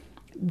say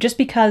just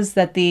because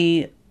that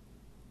the,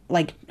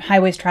 like,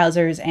 high-waist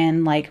trousers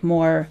and, like,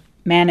 more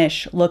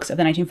mannish looks of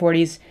the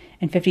 1940s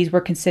and 50s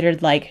were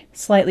considered, like,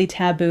 slightly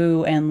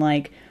taboo and,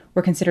 like,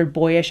 were considered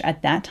boyish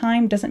at that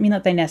time doesn't mean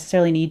that they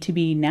necessarily need to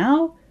be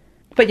now.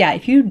 But yeah,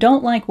 if you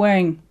don't like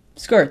wearing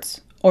skirts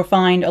or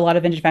find a lot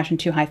of vintage fashion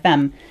too high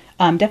femme,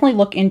 definitely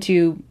look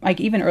into,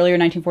 like, even earlier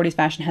 1940s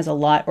fashion has a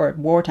lot, or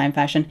wartime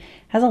fashion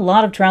has a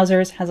lot of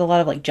trousers, has a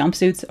lot of like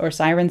jumpsuits or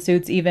siren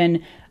suits,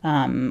 even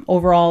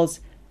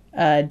overalls,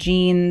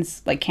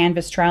 jeans, like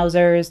canvas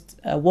trousers,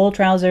 wool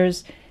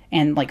trousers,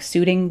 and like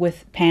suiting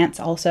with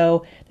pants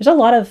also. There's a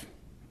lot of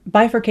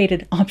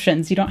bifurcated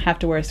options. You don't have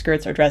to wear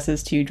skirts or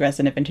dresses to dress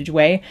in a vintage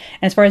way.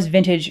 And as far as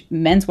vintage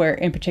menswear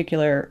in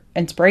particular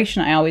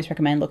inspiration, I always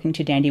recommend looking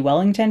to Dandy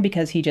Wellington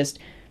because he just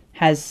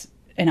has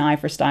an eye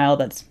for style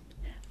that's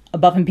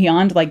above and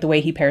beyond. Like the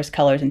way he pairs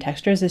colors and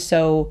textures is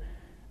so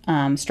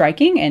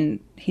striking, and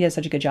he does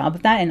such a good job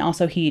of that. And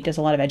also he does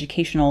a lot of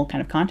educational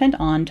kind of content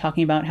on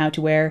talking about how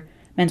to wear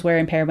menswear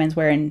and pair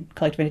menswear and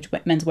collect vintage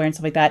menswear and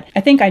stuff like that.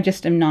 I think I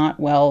just am not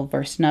well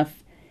versed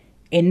enough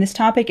in this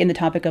topic, in the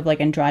topic of like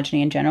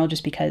androgyny in general,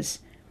 just because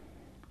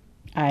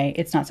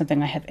it's not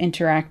something I have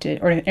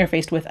interacted or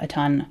interfaced with a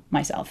ton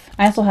myself.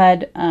 I also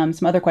had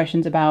some other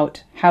questions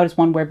about how does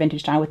one wear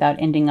vintage style without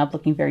ending up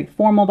looking very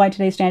formal by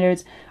today's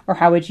standards, or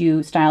how would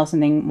you style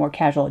something more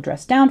casual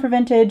dressed down for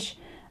vintage?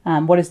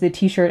 What is the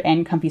t-shirt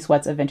and comfy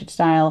sweats of vintage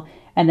style?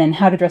 And then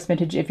how to dress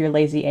vintage if you're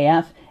lazy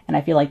AF. And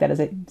I feel like that is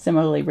a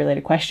similarly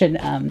related question.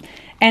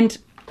 And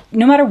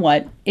no matter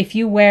what, if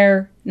you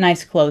wear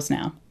nice clothes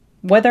now,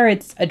 whether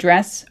it's a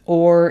dress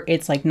or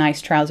it's like nice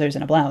trousers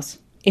and a blouse,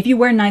 if you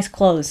wear nice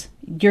clothes,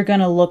 you're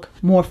gonna look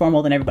more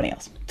formal than everybody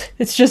else.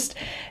 It's just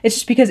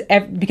because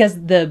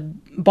the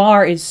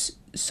bar is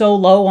so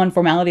low on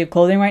formality of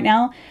clothing right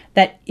now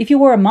that if you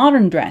wear a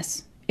modern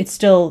dress, it's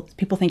still,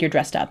 people think you're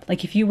dressed up.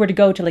 Like if you were to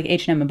go to like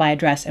H&M and buy a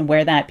dress and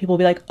wear that, people will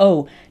be like,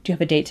 oh, do you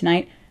have a date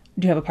tonight?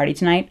 Do you have a party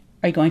tonight?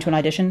 Are you going to an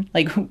audition?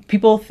 Like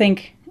people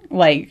think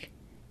like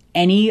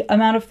any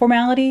amount of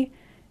formality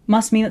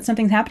must mean that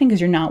something's happening because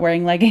you're not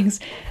wearing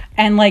leggings.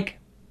 And like,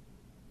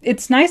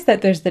 it's nice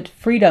that there's the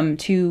freedom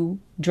to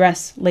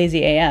dress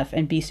lazy AF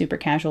and be super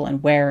casual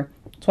and wear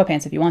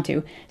sweatpants if you want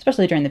to,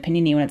 especially during the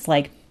panini when it's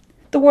like,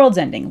 the world's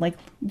ending. Like,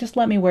 just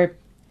let me wear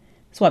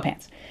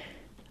sweatpants.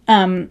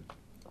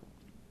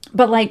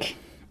 But like,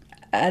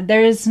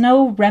 there is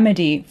no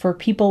remedy for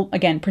people,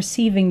 again,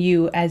 perceiving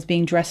you as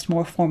being dressed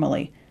more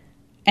formally.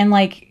 And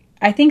like,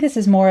 I think this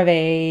is more of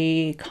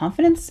a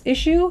confidence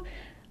issue.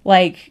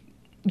 Like,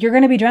 you're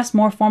going to be dressed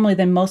more formally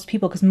than most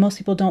people because most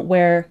people don't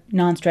wear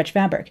non-stretch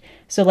fabric.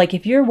 So like,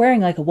 if you're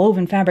wearing like a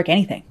woven fabric,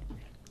 anything,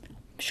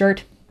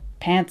 shirt,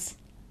 pants,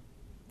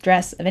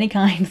 dress of any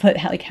kind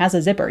that like has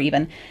a zipper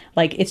even,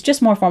 like it's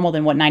just more formal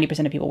than what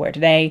 90% of people wear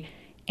today.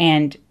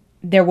 And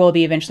there will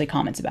be eventually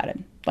comments about it.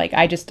 Like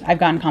I've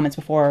gotten comments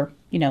before,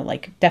 you know,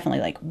 like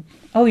definitely like,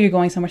 oh, you're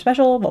going somewhere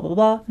special, blah, blah,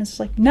 blah. And it's just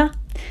like, nah,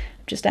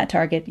 I'm just at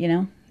Target, you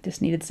know,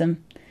 just needed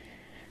some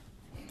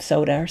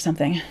soda or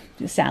something,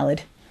 just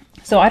salad.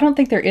 So I don't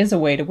think there is a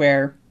way to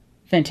wear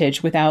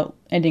vintage without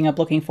ending up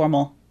looking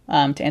formal,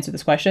 to answer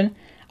this question.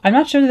 I'm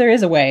not sure there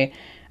is a way.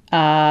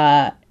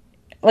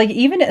 Like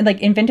even like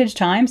in vintage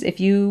times, if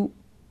you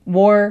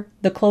wore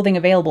the clothing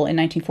available in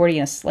 1940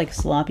 in a like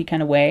sloppy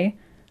kind of way,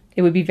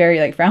 it would be very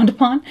like frowned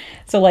upon.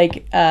 So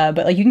like, but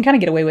like you can kind of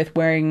get away with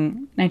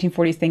wearing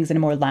 1940s things in a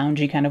more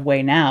loungy kind of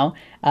way now.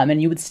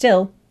 And you would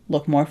still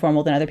look more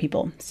formal than other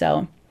people.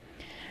 So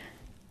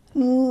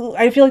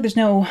I feel like there's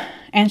no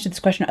answer to this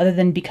question other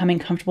than becoming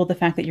comfortable with the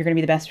fact that you're going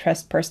to be the best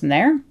dressed person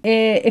there.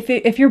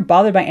 If you're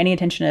bothered by any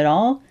attention at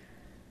all,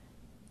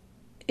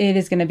 it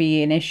is going to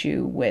be an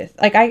issue with,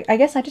 like, I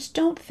guess I just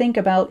don't think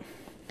about,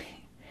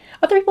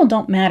 other people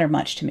don't matter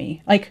much to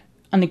me. Like,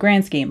 on the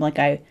grand scheme, like,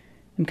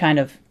 I'm kind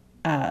of,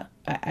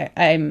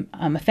 I'm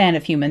a fan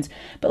of humans,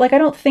 but, like, I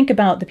don't think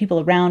about the people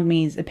around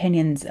me's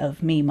opinions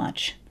of me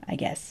much, I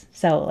guess.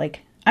 So, like,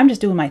 I'm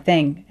just doing my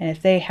thing, and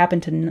if they happen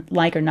to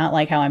like or not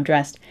like how I'm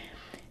dressed,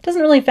 it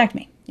doesn't really affect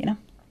me, you know?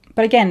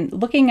 But again,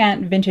 looking at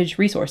vintage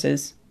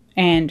resources,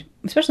 and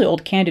especially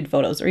old candid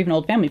photos, or even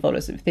old family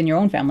photos within your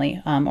own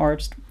family, or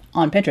just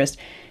on Pinterest,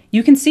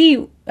 you can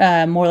see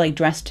more like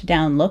dressed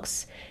down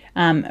looks,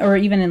 or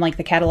even in like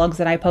the catalogs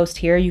that I post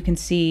here, you can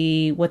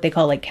see what they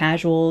call like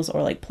casuals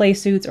or like play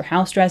suits or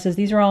house dresses.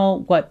 These are all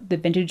what the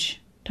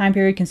vintage time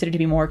period considered to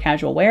be more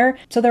casual wear.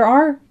 So there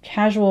are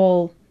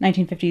casual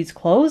 1950s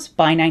clothes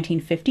by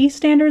 1950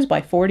 standards,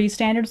 by 40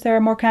 standards there are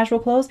more casual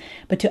clothes,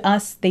 but to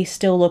us they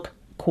still look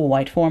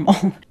quite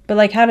formal. But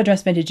like, how to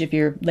dress vintage if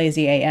you're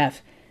lazy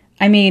AF?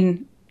 I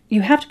mean,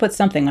 you have to put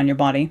something on your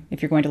body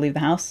if you're going to leave the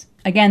house.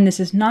 Again, this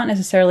is not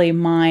necessarily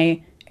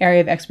my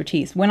area of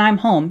expertise. When I'm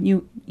home,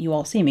 you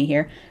all see me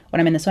here, when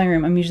I'm in the sewing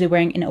room, I'm usually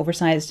wearing an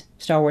oversized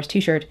Star Wars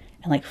t-shirt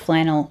and like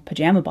flannel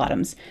pajama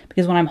bottoms,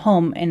 because when I'm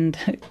home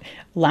and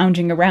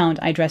lounging around,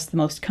 I dress the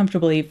most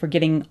comfortably for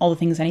getting all the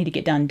things I need to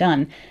get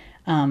done.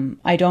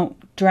 I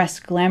don't dress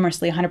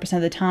glamorously 100%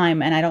 of the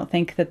time, and I don't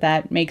think that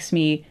that makes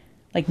me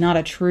like not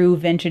a true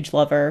vintage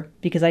lover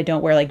because I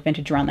don't wear like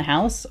vintage around the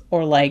house,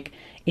 or like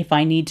if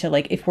I need to,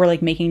 like if we're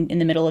like making in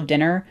the middle of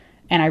dinner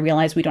and I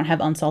realize we don't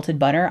have unsalted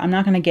butter, I'm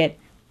not going to get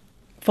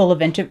fully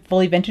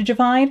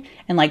vintagified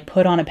and like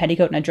put on a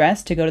petticoat and a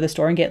dress to go to the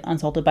store and get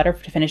unsalted butter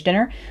to finish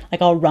dinner. Like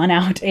I'll run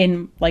out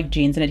in like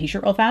jeans and a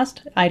t-shirt real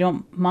fast. I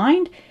don't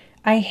mind.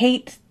 I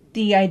hate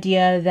the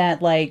idea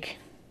that like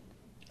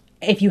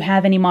if you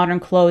have any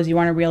modern clothes, you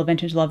aren't a real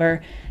vintage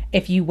lover.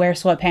 If you wear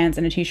sweatpants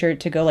and a t-shirt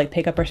to go like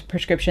pick up a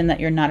prescription, that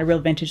you're not a real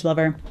vintage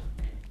lover.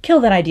 Kill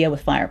that idea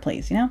with fire,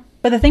 please, you know?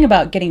 But the thing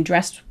about getting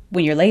dressed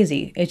when you're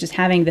lazy is just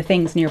having the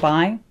things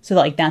nearby, so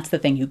that, like that's the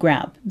thing you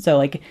grab. So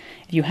like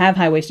if you have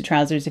high-waisted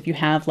trousers, if you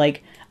have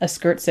like a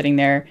skirt sitting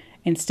there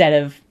instead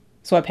of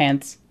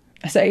sweatpants,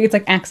 so it's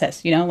like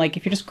access, you know? Like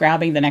if you're just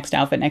grabbing the next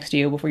outfit next to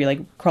you before you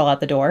like crawl out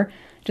the door,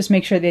 just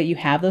make sure that you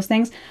have those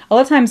things. A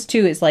lot of times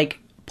too is like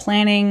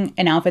planning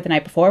an outfit the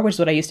night before, which is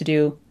what I used to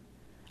do.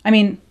 I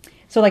mean,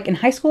 so like in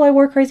high school I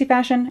wore crazy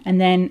fashion,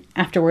 and then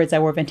afterwards I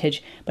wore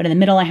vintage, but in the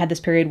middle I had this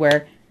period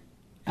where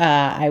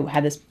I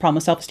had this problem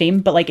with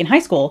self-esteem. But like in high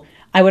school,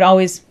 I would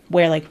always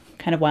wear like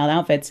kind of wild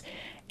outfits,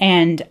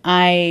 and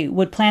I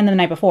would plan them the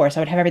night before. So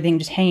I would have everything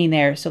just hanging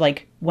there. So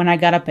like when I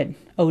got up at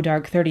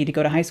dark 30 to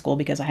go to high school,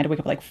 because I had to wake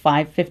up at like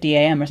 5:50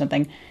 a.m. or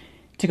something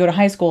to go to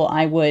high school,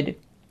 I would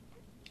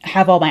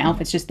have all my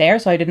outfits just there.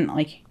 So I didn't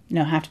like, you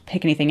know, have to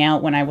pick anything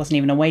out when I wasn't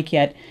even awake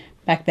yet.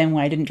 Back then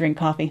when I didn't drink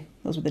coffee,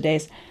 those were the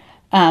days.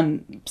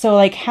 So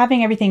like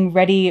having everything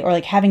ready, or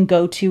like having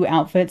go-to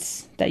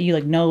outfits that you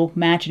like know,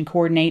 match and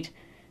coordinate,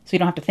 so you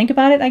don't have to think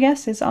about it, I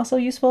guess, is also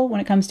useful when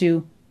it comes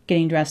to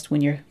getting dressed when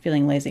you're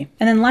feeling lazy.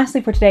 And then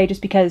lastly for today,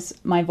 just because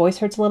my voice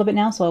hurts a little bit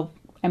now, so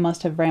I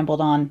must have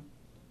rambled on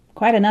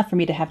quite enough for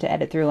me to have to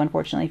edit through,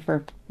 unfortunately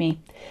for me,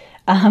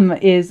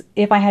 is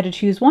if I had to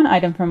choose one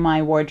item from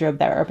my wardrobe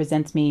that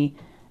represents me,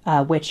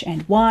 which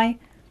and why,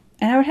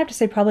 And I would have to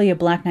say probably a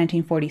black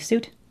 1940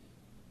 suit.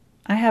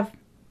 I have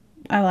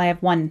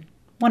one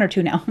or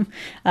two now,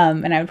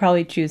 and I would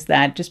probably choose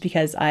that just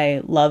because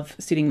I love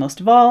suiting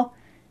most of all,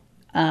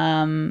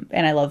 and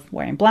I love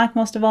wearing black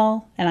most of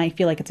all, and I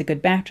feel like it's a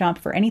good backdrop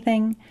for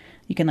anything.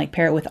 You can like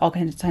pair it with all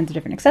kinds of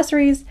different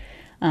accessories,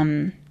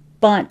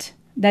 but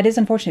that is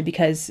unfortunate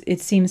because it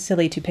seems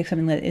silly to pick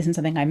something that isn't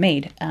something I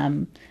made,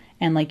 and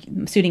like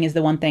suiting is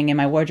the one thing in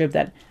my wardrobe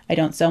that I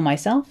don't sew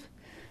myself,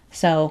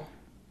 so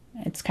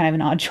it's kind of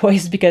an odd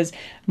choice because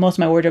most of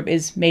my wardrobe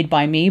is made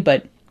by me,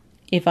 but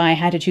if I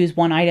had to choose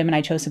one item and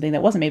I chose something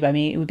that wasn't made by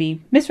me, it would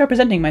be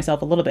misrepresenting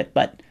myself a little bit,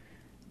 but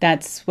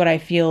that's what I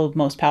feel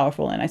most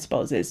powerful in, I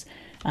suppose, is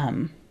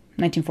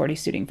 1940s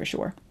suiting for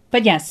sure.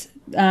 But yes,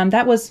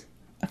 that was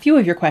a few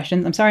of your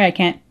questions. I'm sorry I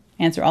can't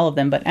answer all of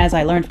them, but as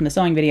I learned from the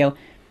sewing video,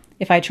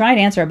 if I try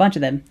to answer a bunch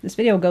of them, the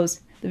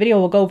video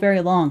will go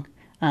very long,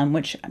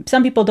 which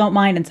some people don't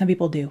mind and some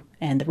people do,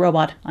 and the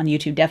robot on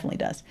YouTube definitely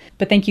does.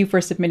 But thank you for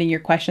submitting your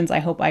questions. I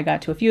hope I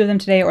got to a few of them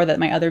today, or that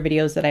my other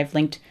videos that I've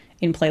linked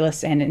in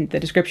playlists and in the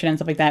description and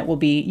stuff like that will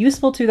be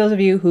useful to those of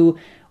you who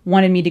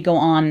wanted me to go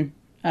on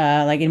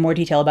like in more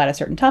detail about a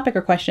certain topic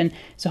or question.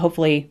 So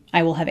hopefully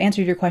I will have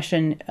answered your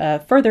question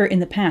further in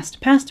the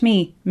past. Past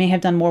me may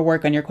have done more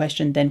work on your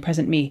question than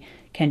present me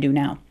can do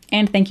now.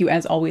 And thank you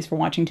as always for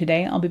watching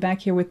today. I'll be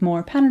back here with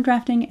more pattern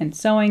drafting and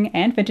sewing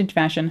and vintage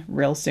fashion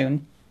real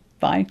soon.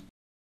 Bye.